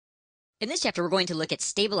In this chapter, we're going to look at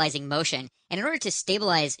stabilizing motion. And in order to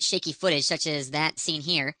stabilize shaky footage, such as that seen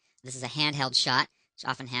here, this is a handheld shot, which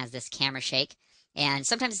often has this camera shake. And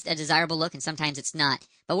sometimes it's a desirable look and sometimes it's not.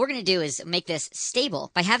 But what we're going to do is make this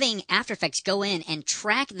stable by having After Effects go in and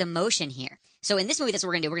track the motion here. So in this movie, that's what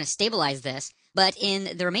we're going to do. We're going to stabilize this. But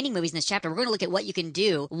in the remaining movies in this chapter, we're going to look at what you can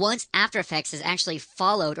do once After Effects has actually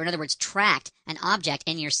followed, or in other words, tracked an object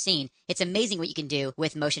in your scene. It's amazing what you can do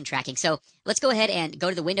with motion tracking. So let's go ahead and go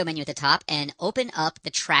to the window menu at the top and open up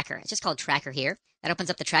the tracker. It's just called Tracker here. That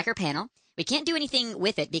opens up the tracker panel. We can't do anything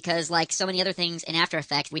with it because, like so many other things in After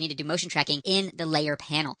Effects, we need to do motion tracking in the layer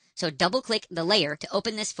panel. So double-click the layer to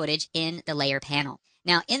open this footage in the layer panel.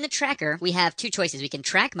 Now, in the tracker, we have two choices. We can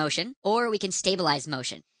track motion or we can stabilize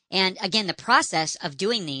motion. And again, the process of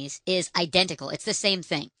doing these is identical. It's the same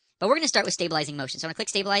thing. But we're going to start with stabilizing motion. So I'm going to click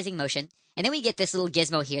stabilizing motion. And then we get this little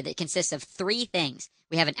gizmo here that consists of three things.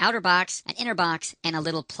 We have an outer box, an inner box, and a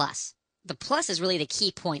little plus. The plus is really the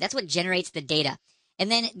key point. That's what generates the data.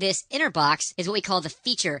 And then this inner box is what we call the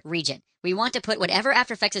feature region. We want to put whatever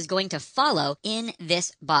After Effects is going to follow in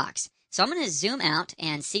this box. So I'm going to zoom out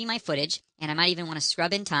and see my footage, and I might even want to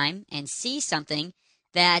scrub in time and see something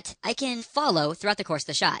that I can follow throughout the course of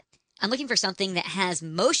the shot. I'm looking for something that has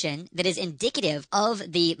motion that is indicative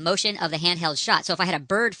of the motion of the handheld shot. So if I had a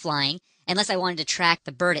bird flying, unless I wanted to track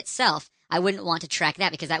the bird itself, I wouldn't want to track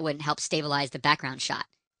that because that wouldn't help stabilize the background shot.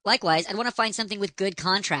 Likewise, I'd want to find something with good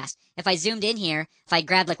contrast. If I zoomed in here, if I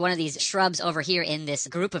grabbed like one of these shrubs over here in this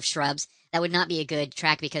group of shrubs, that would not be a good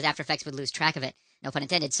track because After Effects would lose track of it. No pun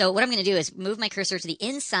intended. So what I'm going to do is move my cursor to the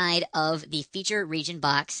inside of the feature region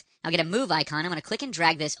box. I'll get a move icon. I'm going to click and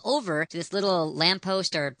drag this over to this little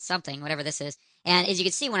lamppost or something, whatever this is. And as you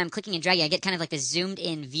can see, when I'm clicking and dragging, I get kind of like this zoomed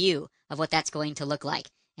in view of what that's going to look like.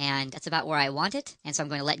 And that's about where I want it. And so I'm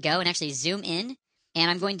going to let go and actually zoom in. And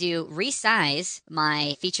I'm going to resize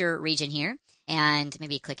my feature region here. And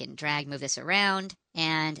maybe click and drag, move this around.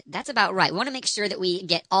 And that's about right. We want to make sure that we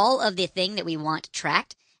get all of the thing that we want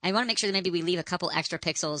tracked. And we want to make sure that maybe we leave a couple extra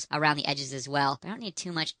pixels around the edges as well. But I don't need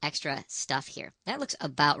too much extra stuff here. That looks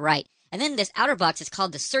about right. And then this outer box is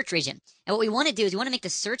called the search region. And what we want to do is we want to make the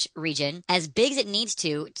search region as big as it needs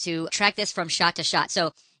to track this from shot to shot.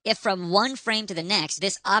 So if from one frame to the next,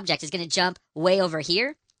 this object is going to jump way over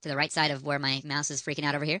here, to the right side of where my mouse is freaking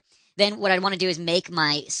out over here, then what I want to do is make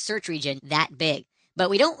my search region that big. But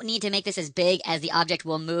we don't need to make this as big as the object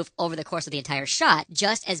will move over the course of the entire shot,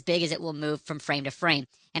 just as big as it will move from frame to frame.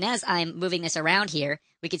 And as I'm moving this around here,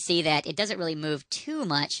 we can see that it doesn't really move too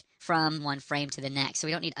much from one frame to the next. So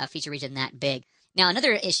we don't need a feature region that big. Now,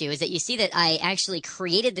 another issue is that you see that I actually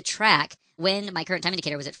created the track when my current time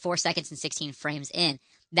indicator was at 4 seconds and 16 frames in.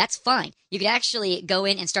 That's fine. You could actually go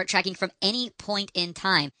in and start tracking from any point in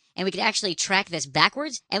time. And we could actually track this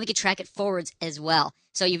backwards, and we could track it forwards as well.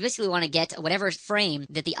 So you basically want to get whatever frame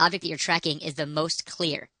that the object that you're tracking is the most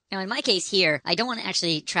clear. Now, in my case here, I don't want to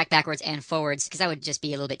actually track backwards and forwards because that would just be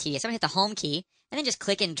a little bit tedious. I'm going to hit the home key and then just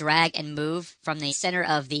click and drag and move from the center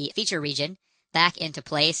of the feature region back into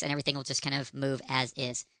place, and everything will just kind of move as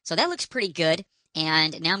is. So that looks pretty good.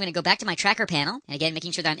 And now I'm going to go back to my tracker panel, and again,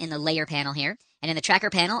 making sure that I'm in the layer panel here. And in the tracker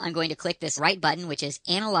panel, I'm going to click this right button, which is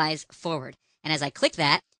Analyze Forward. And as I click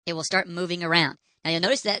that, it will start moving around. Now, you'll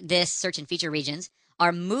notice that this search and feature regions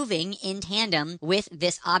are moving in tandem with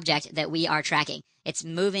this object that we are tracking. It's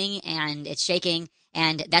moving and it's shaking,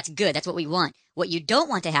 and that's good. That's what we want. What you don't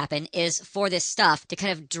want to happen is for this stuff to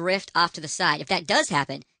kind of drift off to the side. If that does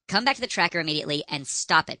happen, come back to the tracker immediately and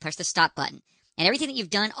stop it. Press the stop button. And everything that you've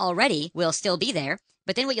done already will still be there.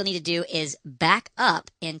 But then what you'll need to do is back up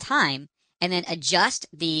in time and then adjust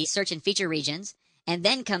the search and feature regions and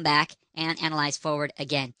then come back and analyze forward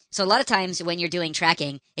again. So a lot of times when you're doing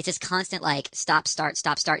tracking, it's this constant like stop, start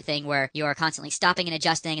thing where you're constantly stopping and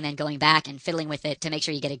adjusting and then going back and fiddling with it to make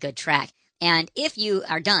sure you get a good track. And if you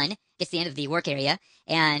are done, it's the end of the work area.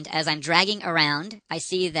 And as I'm dragging around, I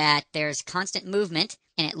see that there's constant movement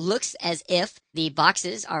and it looks as if the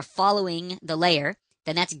boxes are following the layer.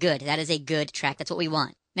 Then that's good. That is a good track. That's what we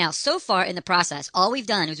want. Now, so far in the process, all we've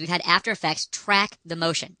done is we've had After Effects track the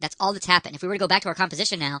motion. That's all that's happened. If we were to go back to our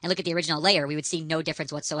composition now and look at the original layer, we would see no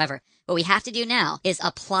difference whatsoever. What we have to do now is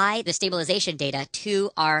apply the stabilization data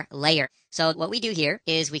to our layer. So what we do here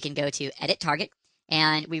is we can go to Edit Target,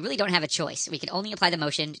 and we really don't have a choice. We can only apply the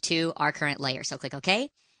motion to our current layer. So click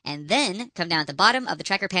OK. And then come down at the bottom of the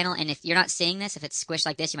tracker panel, and if you're not seeing this, if it's squished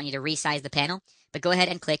like this, you might need to resize the panel, but go ahead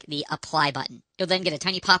and click the Apply button. You'll then get a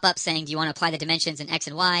tiny pop-up saying, do you want to apply the dimensions in X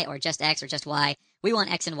and Y, or just X or just Y? We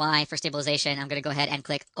want X and Y for stabilization. I'm going to go ahead and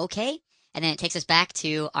click OK, and then it takes us back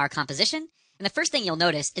to our composition. And the first thing you'll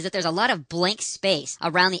notice is that there's a lot of blank space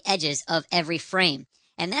around the edges of every frame.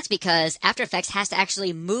 And that's because After Effects has to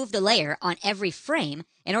actually move the layer on every frame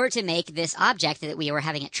in order to make this object that we were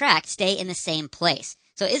having it tracked stay in the same place.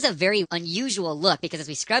 So it is a very unusual look because as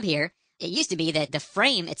we scrub here, it used to be that the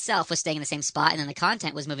frame itself was staying in the same spot and then the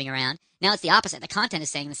content was moving around. Now it's the opposite. The content is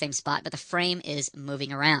staying in the same spot, but the frame is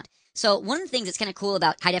moving around. So one of the things that's kind of cool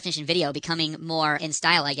about high definition video becoming more in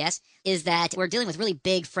style, I guess, is that we're dealing with really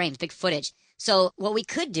big frames, big footage. So what we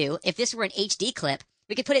could do, if this were an HD clip,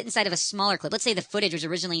 we could put it inside of a smaller clip. Let's say the footage was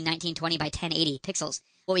originally 1920 by 1080 pixels.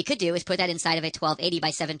 What we could do is put that inside of a 1280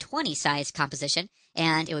 by 720 size composition,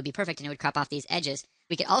 and it would be perfect and it would crop off these edges.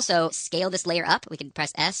 We could also scale this layer up. We can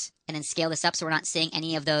press S and then scale this up so we're not seeing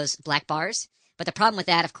any of those black bars. But the problem with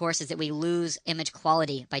that, of course, is that we lose image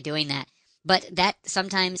quality by doing that. But that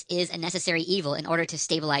sometimes is a necessary evil in order to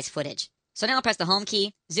stabilize footage. So now I'll press the home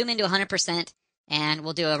key, zoom into 100%, and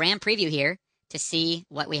we'll do a RAM preview here to see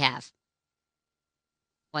what we have.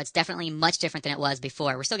 Well, it's definitely much different than it was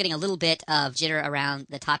before. We're still getting a little bit of jitter around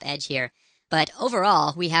the top edge here. But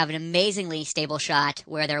overall, we have an amazingly stable shot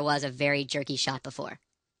where there was a very jerky shot before.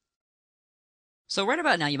 So right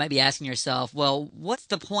about now, you might be asking yourself, well, what's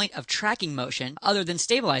the point of tracking motion other than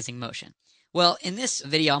stabilizing motion? Well, in this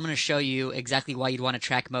video, I'm going to show you exactly why you'd want to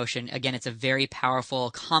track motion. Again, it's a very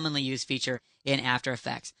powerful, commonly used feature in After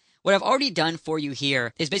Effects. What I've already done for you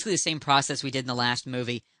here is basically the same process we did in the last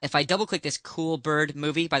movie. If I double click this cool bird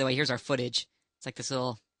movie, by the way, here's our footage. It's like this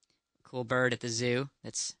little cool bird at the zoo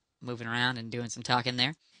that's moving around and doing some talking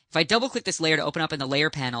there. If I double click this layer to open up in the layer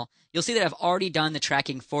panel, you'll see that I've already done the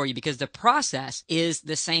tracking for you because the process is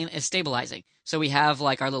the same as stabilizing. So we have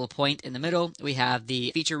like our little point in the middle, we have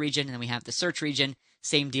the feature region, and then we have the search region.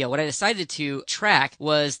 Same deal. What I decided to track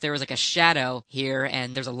was there was like a shadow here,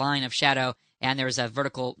 and there's a line of shadow, and there's a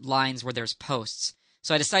vertical lines where there's posts.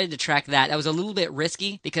 So I decided to track that. That was a little bit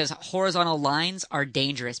risky because horizontal lines are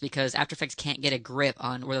dangerous because After Effects can't get a grip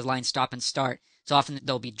on where the lines stop and start. So often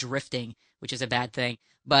they'll be drifting, which is a bad thing.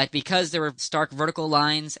 But because there were stark vertical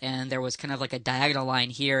lines and there was kind of like a diagonal line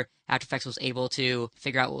here, After Effects was able to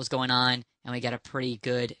figure out what was going on, and we got a pretty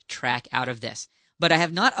good track out of this. But I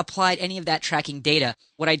have not applied any of that tracking data.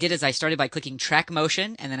 What I did is I started by clicking track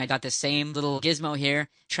motion, and then I got the same little gizmo here,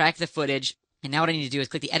 track the footage, and now what I need to do is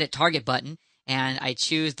click the edit target button, and I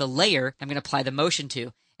choose the layer I'm going to apply the motion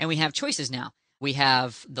to. And we have choices now. We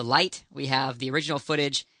have the light, we have the original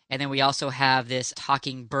footage, and then we also have this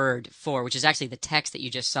talking bird 4, which is actually the text that you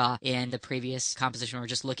just saw in the previous composition we were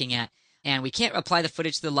just looking at. And we can't apply the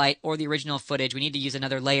footage to the light or the original footage. We need to use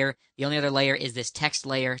another layer. The only other layer is this text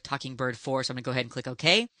layer, talking bird 4. So I'm going to go ahead and click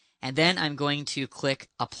OK. And then I'm going to click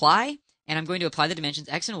apply. And I'm going to apply the dimensions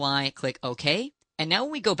X and Y, click OK. And now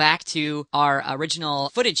when we go back to our original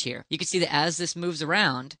footage here, you can see that as this moves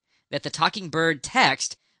around, that the talking bird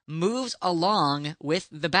text moves along with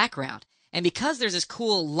the background. And because there's this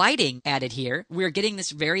cool lighting added here, we're getting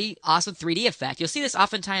this very awesome 3D effect. You'll see this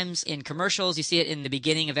oftentimes in commercials. You see it in the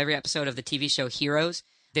beginning of every episode of the TV show Heroes.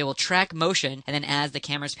 They will track motion, and then as the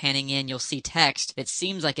camera's panning in, you'll see text. It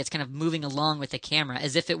seems like it's kind of moving along with the camera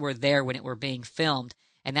as if it were there when it were being filmed.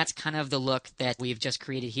 And that's kind of the look that we've just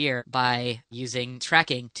created here by using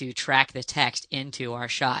tracking to track the text into our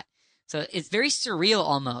shot. So it's very surreal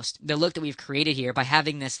almost, the look that we've created here by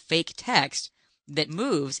having this fake text that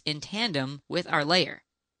moves in tandem with our layer.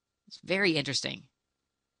 It's very interesting.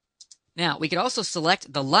 Now, we could also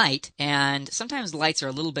select the light, and sometimes lights are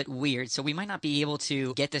a little bit weird, so we might not be able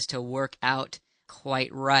to get this to work out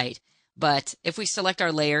quite right. But if we select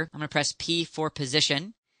our layer, I'm going to press P for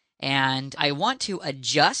position, and I want to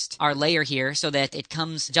adjust our layer here so that it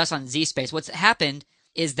comes just on Z space. What's happened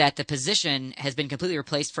is that the position has been completely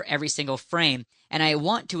replaced for every single frame, and I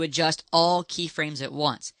want to adjust all keyframes at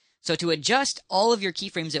once. So to adjust all of your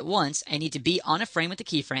keyframes at once, I need to be on a frame with the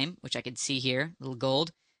keyframe, which I can see here, little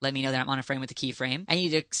gold. Let me know that I'm on a frame with the keyframe. I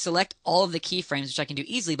need to select all of the keyframes, which I can do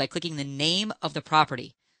easily by clicking the name of the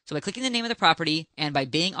property. So by clicking the name of the property and by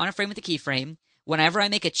being on a frame with the keyframe, whenever I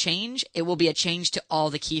make a change, it will be a change to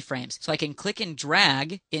all the keyframes. So I can click and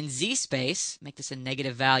drag in Z space, make this a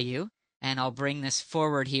negative value, and I'll bring this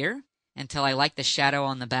forward here until I like the shadow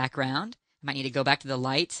on the background. I might need to go back to the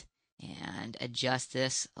light and adjust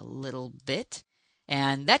this a little bit.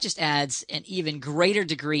 And that just adds an even greater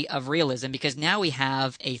degree of realism because now we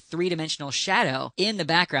have a three-dimensional shadow in the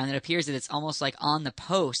background. It appears that it's almost like on the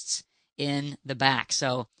posts in the back.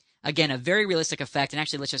 So again, a very realistic effect. And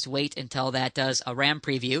actually, let's just wait until that does a RAM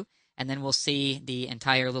preview, and then we'll see the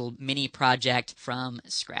entire little mini project from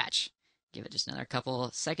scratch. Give it just another couple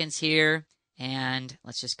seconds here, and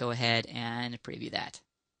let's just go ahead and preview that.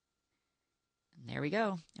 And there we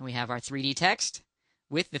go. And we have our 3D text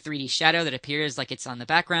with the 3D shadow that appears like it's on the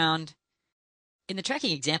background. In the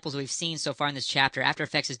tracking examples we've seen so far in this chapter, After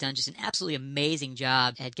Effects has done just an absolutely amazing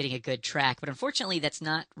job at getting a good track, but unfortunately that's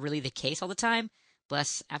not really the case all the time.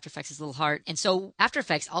 Bless After Effects' little heart. And so After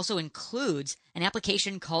Effects also includes an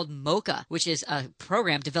application called Mocha, which is a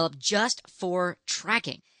program developed just for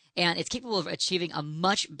tracking. And it's capable of achieving a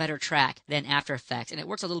much better track than After Effects, and it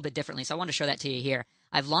works a little bit differently, so I want to show that to you here.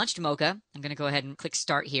 I've launched Mocha. I'm going to go ahead and click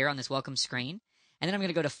Start here on this welcome screen. And then I'm going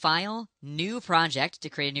to go to File, New Project to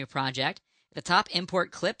create a new project. At the top,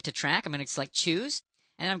 Import Clip to track. I'm going to select Choose.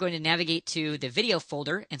 And then I'm going to navigate to the Video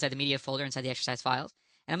folder inside the Media folder inside the exercise files.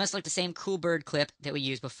 And I'm going to select the same Cool Bird clip that we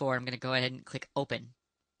used before. I'm going to go ahead and click Open.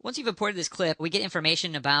 Once you've imported this clip, we get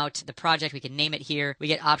information about the project. We can name it here. We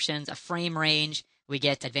get options, a frame range. We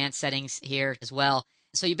get advanced settings here as well.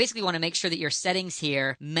 So you basically want to make sure that your settings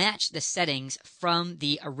here match the settings from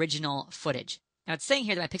the original footage. Now it's saying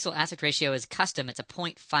here that my pixel aspect ratio is custom. It's a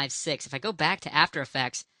 0.56. If I go back to After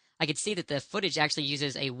Effects, I can see that the footage actually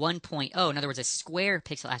uses a 1.0, in other words, a square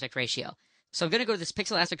pixel aspect ratio. So I'm going to go to this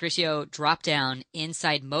pixel aspect ratio drop down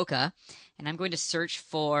inside Mocha, and I'm going to search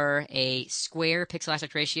for a square pixel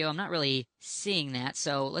aspect ratio. I'm not really seeing that,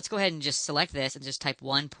 so let's go ahead and just select this and just type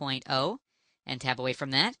 1.0 and tab away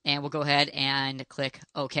from that. And we'll go ahead and click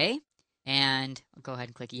OK, and I'll go ahead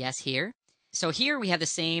and click Yes here. So here we have the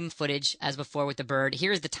same footage as before with the bird.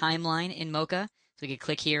 Here's the timeline in Mocha. So we could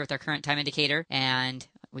click here with our current time indicator, and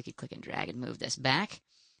we could click and drag and move this back.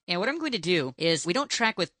 And what I'm going to do is we don't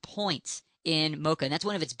track with points in Mocha, and that's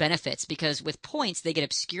one of its benefits, because with points they get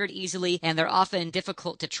obscured easily and they're often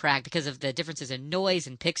difficult to track because of the differences in noise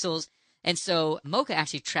and pixels. And so Mocha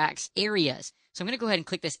actually tracks areas. So I'm going to go ahead and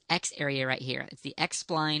click this X area right here. It's the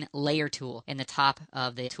X-Spline layer tool in the top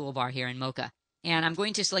of the toolbar here in Mocha. And I'm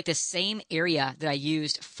going to select the same area that I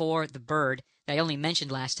used for the bird that I only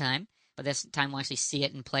mentioned last time, but this time we'll actually see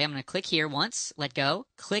it in play. I'm going to click here once, let go,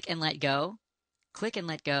 click and let go, click and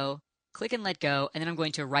let go, click and let go, and then I'm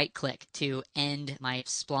going to right click to end my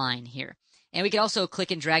spline here. And we can also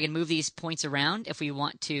click and drag and move these points around if we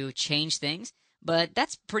want to change things, but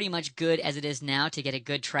that's pretty much good as it is now to get a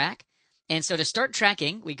good track. And so to start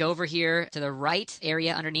tracking, we go over here to the right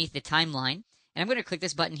area underneath the timeline, and I'm going to click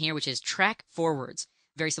this button here, which is Track Forwards,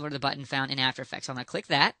 very similar to the button found in After Effects. So I'm going to click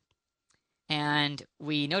that, and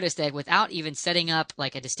we notice that without even setting up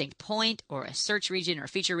like a distinct point or a search region or a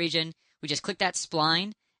feature region, we just click that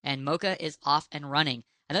spline, and Mocha is off and running.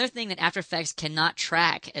 Another thing that After Effects cannot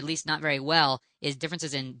track, at least not very well, is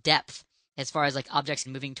differences in depth as far as like objects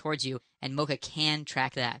moving towards you, and Mocha can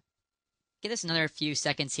track that. Give this another few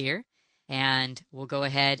seconds here, and we'll go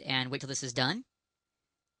ahead and wait till this is done.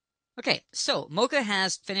 Okay, so Mocha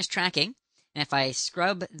has finished tracking, and if I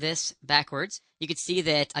scrub this backwards, you can see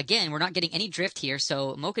that, again, we're not getting any drift here,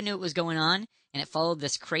 so Mocha knew what was going on, and it followed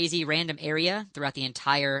this crazy random area throughout the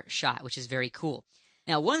entire shot, which is very cool.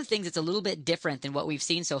 Now, one of the things that's a little bit different than what we've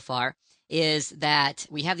seen so far is that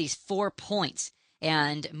we have these 4 points,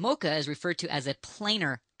 and Mocha is referred to as a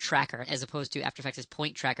planar tracker, as opposed to After Effects'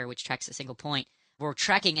 point tracker, which tracks a single point. We're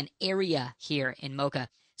tracking an area here in Mocha.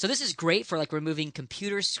 So this is great for like removing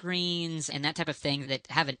computer screens and that type of thing that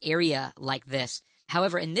have an area like this.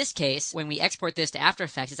 However, in this case, when we export this to After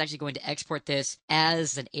Effects, it's actually going to export this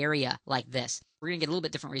as an area like this. We're going to get a little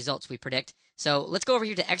bit different results, we predict. So let's go over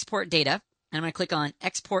here to Export Data, and I'm going to click on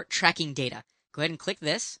Export Tracking Data. Go ahead and click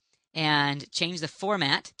this and change the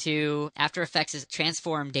format to After Effects'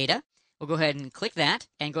 transform data. We'll go ahead and click that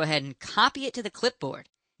and go ahead and copy it to the clipboard.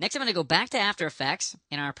 Next, I'm going to go back to After Effects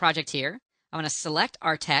in our project here. I'm going to select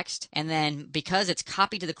our text, and then because it's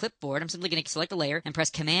copied to the clipboard, I'm simply going to select a layer and press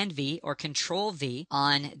Command-V or Control-V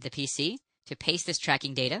on the PC to paste this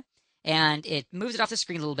tracking data. And it moves it off the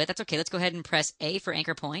screen a little bit. That's okay. Let's go ahead and press A for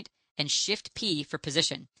anchor point and Shift-P for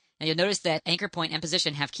position. Now you'll notice that anchor point and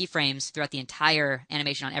position have keyframes throughout the entire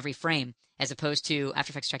animation on every frame, as opposed to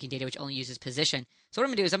After Effects tracking data, which only uses position. So what I'm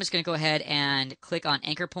going to do is I'm just going to go ahead and click on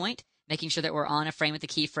anchor point, making sure that we're on a frame with the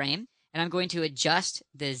keyframe. And I'm going to adjust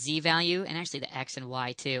the Z value, and actually the X and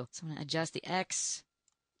Y too. So I'm going to adjust the X,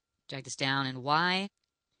 drag this down, and Y,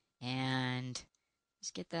 and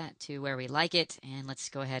just get that to where we like it. And let's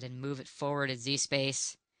go ahead and move it forward at Z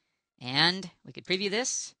space. And we could preview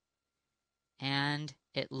this, and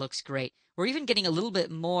it looks great. We're even getting a little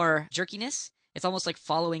bit more jerkiness. It's almost like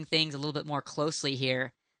following things a little bit more closely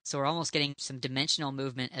here. So we're almost getting some dimensional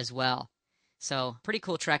movement as well. So pretty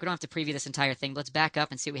cool track. We don't have to preview this entire thing. Let's back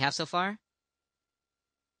up and see what we have so far.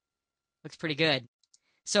 Looks pretty good.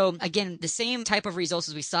 So again, the same type of results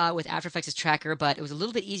as we saw with After Effects' tracker, but it was a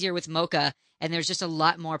little bit easier with Mocha, and there's just a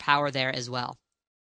lot more power there as well.